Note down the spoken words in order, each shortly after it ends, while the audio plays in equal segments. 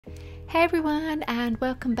Hey everyone, and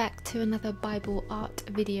welcome back to another Bible art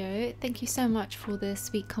video. Thank you so much for the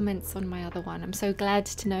sweet comments on my other one. I'm so glad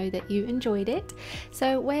to know that you enjoyed it.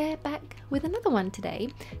 So we're back with another one today.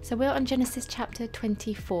 So we're on Genesis chapter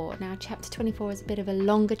 24. Now chapter 24 is a bit of a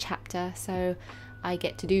longer chapter, so I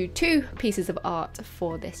get to do two pieces of art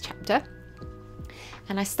for this chapter.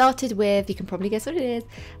 And I started with, you can probably guess what it is,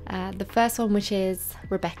 the first one, which is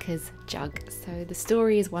Rebekah's jug. So the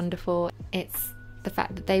story is wonderful. It's the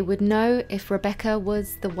fact that they would know if Rebekah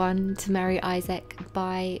was the one to marry Isaac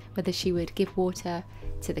by whether she would give water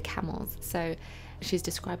to the camels. So she's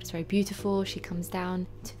described as very beautiful. She comes down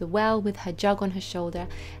to the well with her jug on her shoulder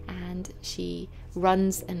and she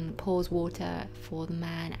runs and pours water for the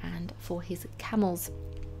man and for his camels.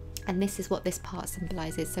 And this is what this part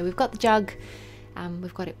symbolises. So we've got the jug,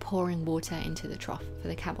 we've got it pouring water into the trough for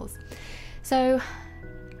the camels. So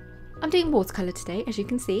I'm doing watercolour today, as you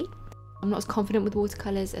can see. I'm not as confident with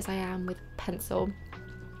watercolours as I am with pencil,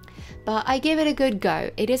 but I give it a good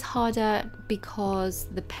go. It is harder because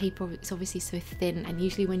the paper is obviously so thin, and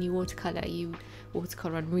usually when you watercolour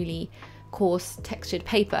on really coarse textured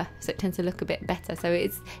paper, so it tends to look a bit better. So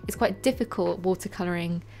it's quite difficult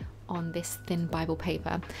watercolouring on this thin Bible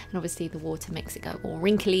paper, and obviously the water makes it go all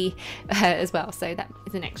wrinkly as well, so that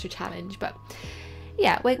is an extra challenge. But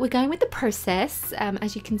yeah, we're going with the process.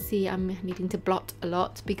 As you can see, I'm needing to blot a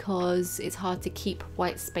lot because it's hard to keep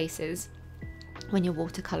white spaces when you're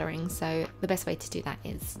watercolouring. So the best way to do that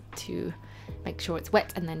is to make sure it's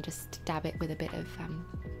wet and then just dab it with a bit of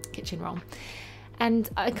kitchen roll. And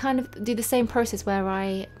I kind of do the same process where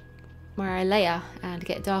I layer and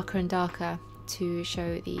get darker and darker to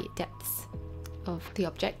show the depths of the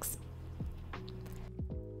objects.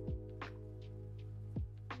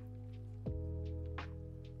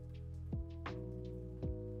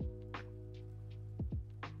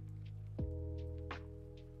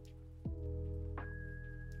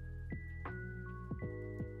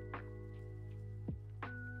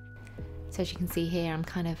 So as you can see here, I'm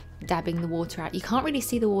kind of dabbing the water out. You can't really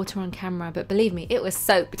see the water on camera, but believe me, it was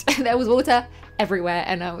soaked. There was water everywhere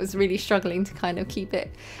and I was really struggling to kind of keep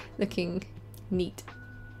it looking neat.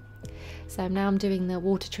 So now I'm doing the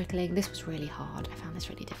water trickling. This was really hard. I found this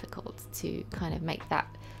really difficult to kind of make that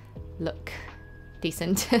look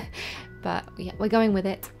decent, but yeah, we're going with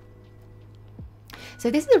it. So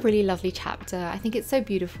this is a really lovely chapter. I think it's so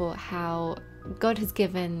beautiful how God has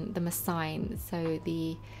given them a sign. So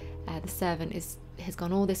the servant has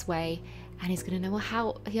gone all this way and he's going to know,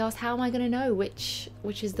 well, he asked, how am I going to know which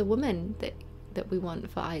is the woman that we want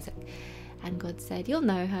for Isaac? And God said, you'll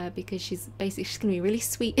know her because she's going to be really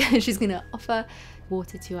sweet. She's going to offer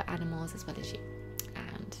water to your animals as well as you.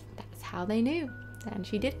 And that's how they knew, and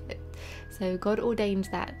she did it. So God ordained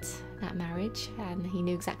that marriage, and he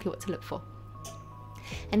knew exactly what to look for.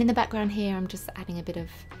 And in the background here, I'm just adding a bit of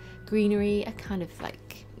greenery, a kind of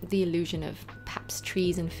like the illusion of perhaps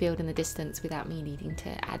trees and field in the distance without me needing to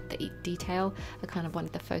add the detail. I kind of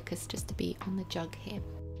wanted the focus just to be on the jug here.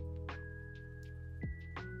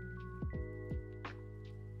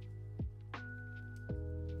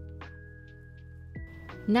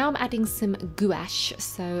 Now I'm adding some gouache,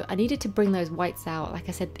 so I needed to bring those whites out. Like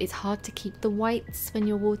I said, it's hard to keep the whites when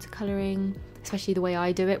you're watercolouring, especially the way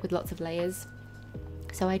I do it with lots of layers.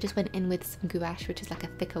 So I just went in with some gouache, which is like a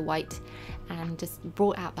thicker white, and just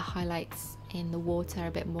brought out the highlights in the water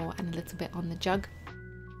a bit more and a little bit on the jug.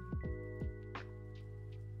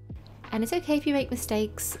 And it's okay if you make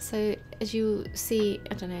mistakes. So as you see,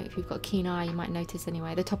 I don't know if you've got a keen eye, you might notice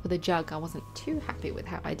anyway, the top of the jug, I wasn't too happy with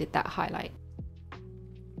how I did that highlight.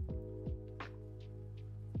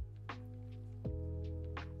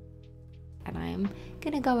 And I'm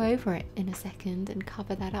gonna go over it in a second and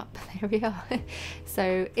cover that up. There we are.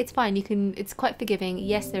 So it's fine, it's quite forgiving.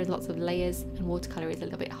 Yes, there's lots of layers and watercolour is a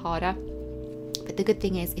little bit harder, but the good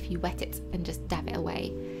thing is if you wet it and just dab it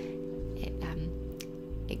away,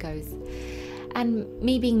 it goes. And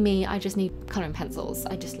me being me, I just need colouring pencils.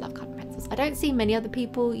 I just love colouring pencils. I don't see many other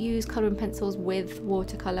people use colouring pencils with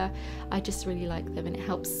watercolour. I just really like them, and it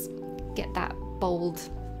helps get that bold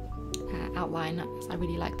outline. I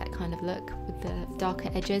really like that kind of look with the darker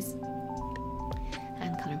edges,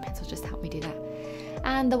 and colouring pencils just help me do that.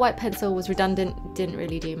 And the white pencil was redundant, didn't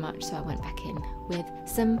really do much, so I went back in with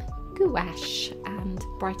some gouache and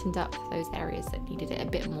brightened up those areas that needed it a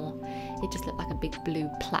bit more. It just looked like a big blue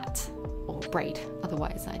plait or braid,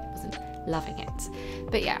 otherwise I wasn't loving it.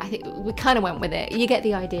 But yeah, I think we kind of went with it. You get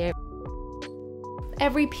the idea.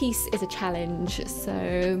 Every piece is a challenge,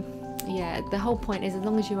 so yeah, the whole point is as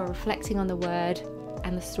long as you are reflecting on the word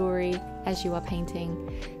and the story as you are painting,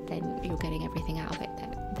 then you're getting everything out of it.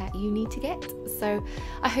 that you need to get. So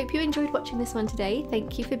I hope you enjoyed watching this one today.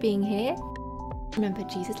 Thank you for being here. Remember,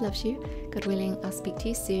 Jesus loves you. God willing, I'll speak to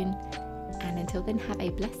you soon. And until then, have a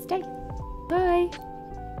blessed day. Bye.